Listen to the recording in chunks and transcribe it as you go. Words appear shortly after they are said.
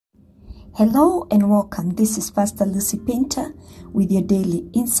Hello and welcome. This is Pastor Lucy Pinter with your daily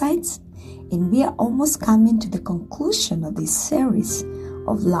insights, and we are almost coming to the conclusion of this series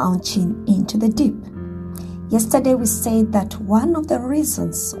of launching into the deep. Yesterday we said that one of the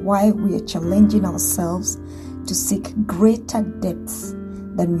reasons why we are challenging ourselves to seek greater depths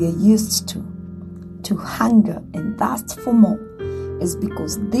than we are used to hunger and thirst for more, is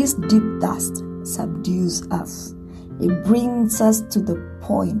because this deep thirst subdues us. It brings us to the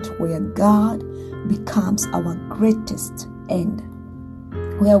point where God becomes our greatest end,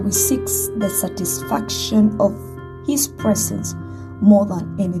 where we seek the satisfaction of His presence more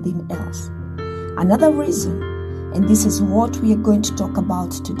than anything else. Another reason, and this is what we are going to talk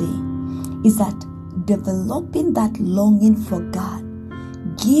about today, is that developing that longing for God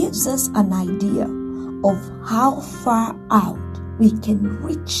gives us an idea of how far out we can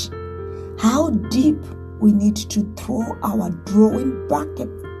reach, how deep we need to throw our drawing bucket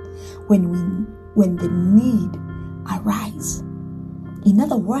when the need arises. In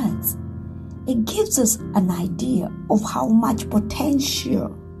other words, it gives us an idea of how much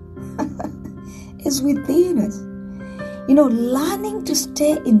potential is within us. Learning to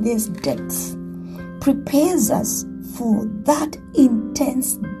stay in these depths prepares us for that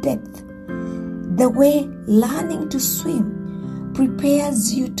intense depth. The way learning to swim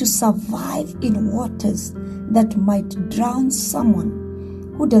prepares you to survive in waters that might drown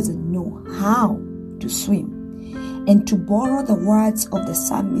someone who doesn't know how to swim. And to borrow the words of the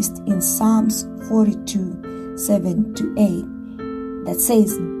psalmist in Psalms 42, 7-8, that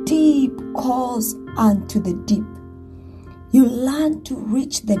says, "Deep calls unto the deep." You learn to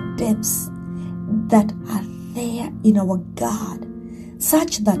reach the depths that are there in our God,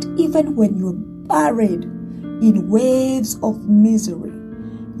 such that even when you're buried in waves of misery,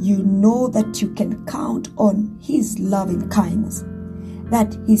 you know that you can count on His loving kindness,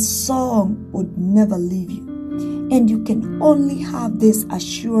 that His song would never leave you. And you can only have these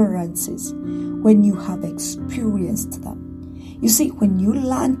assurances when you have experienced them. You see, when you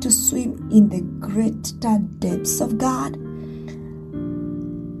learn to swim in the greater depths of God,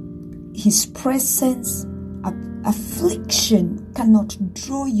 His presence, affliction cannot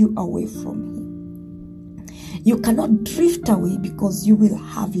draw you away from Him. You cannot drift away because you will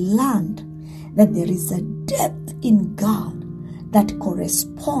have learned that there is a depth in God that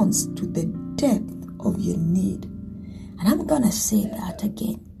corresponds to the depth of your need. And I'm going to say that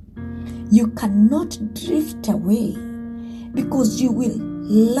again. You cannot drift away because you will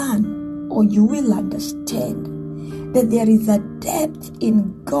learn or you will understand that there is a depth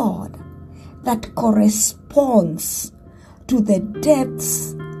in God that corresponds to the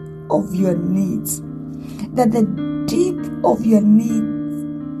depths of your needs. That the deep of your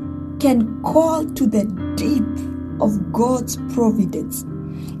needs can call to the deep of God's providence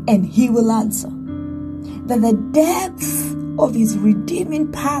and He will answer. That the depth of His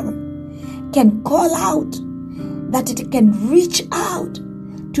redeeming power can call out, that it can reach out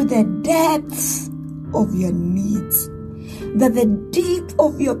to the depths of your needs. That the deep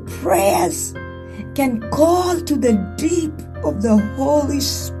of your prayers can call to the deep of the Holy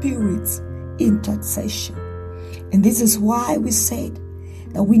Spirit's intercession. And this is why we said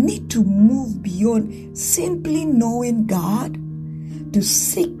that we need to move beyond simply knowing God to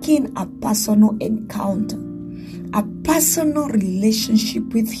seeking a personal encounter, a personal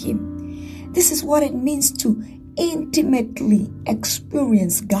relationship with Him. This is what it means to intimately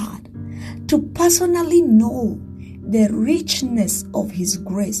experience God, to personally know the richness of His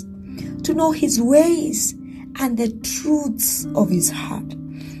grace, to know His ways and the truths of His heart.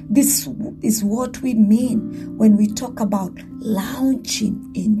 This is what we mean when we talk about launching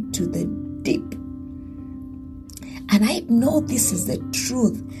into the deep. And I know this is the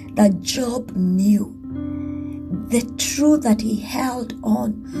truth that Job knew, the truth that he held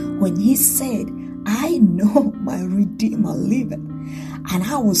on when he said, "I know my Redeemer liveth, and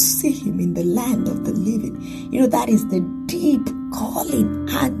I will see Him in the land of the living." That is the deep calling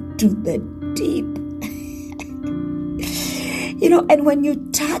unto the deep. And when you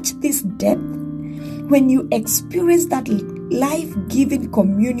touch this depth, when you experience that life-giving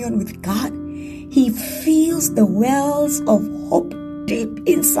communion with God, He fills the wells of hope deep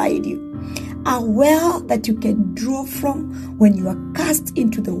inside you. A well that you can draw from when you are cast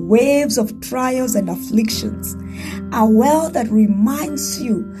into the waves of trials and afflictions. A well that reminds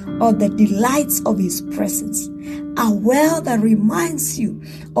you of the delights of His presence. A well that reminds you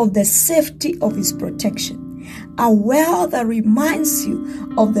of the safety of His protection. A well that reminds you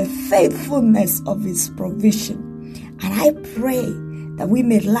of the faithfulness of His provision. And I pray that we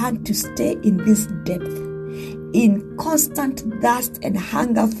may learn to stay in this depth in constant thirst and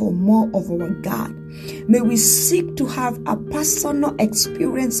hunger for more of our God. May we seek to have a personal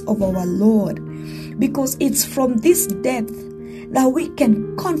experience of our Lord, because it's from this depth that we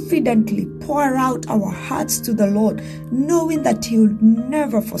can confidently pour out our hearts to the Lord, knowing that He will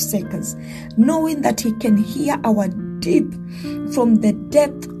never forsake us, knowing that He can hear our deep from the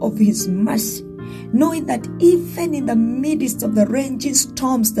depth of His mercy, knowing that even in the midst of the raging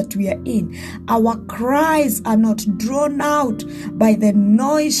storms that we are in, our cries are not drawn out by the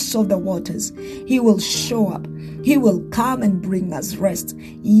noise of the waters. He will show up. He will come and bring us rest.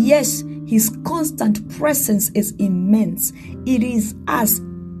 Yes, His constant presence is immense. It is as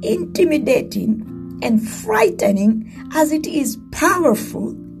intimidating and frightening as it is powerful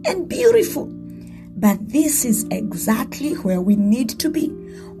and beautiful. But this is exactly where we need to be,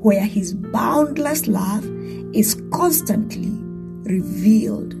 where His boundless love is constantly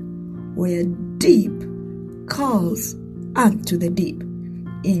revealed, where deep calls unto the deep.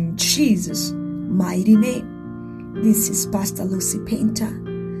 In Jesus' mighty name, this is Pastor Lucy Painter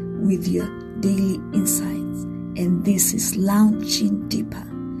with your daily insights, and this is Launching Deeper,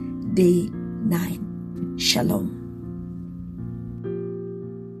 Day 9. Shalom.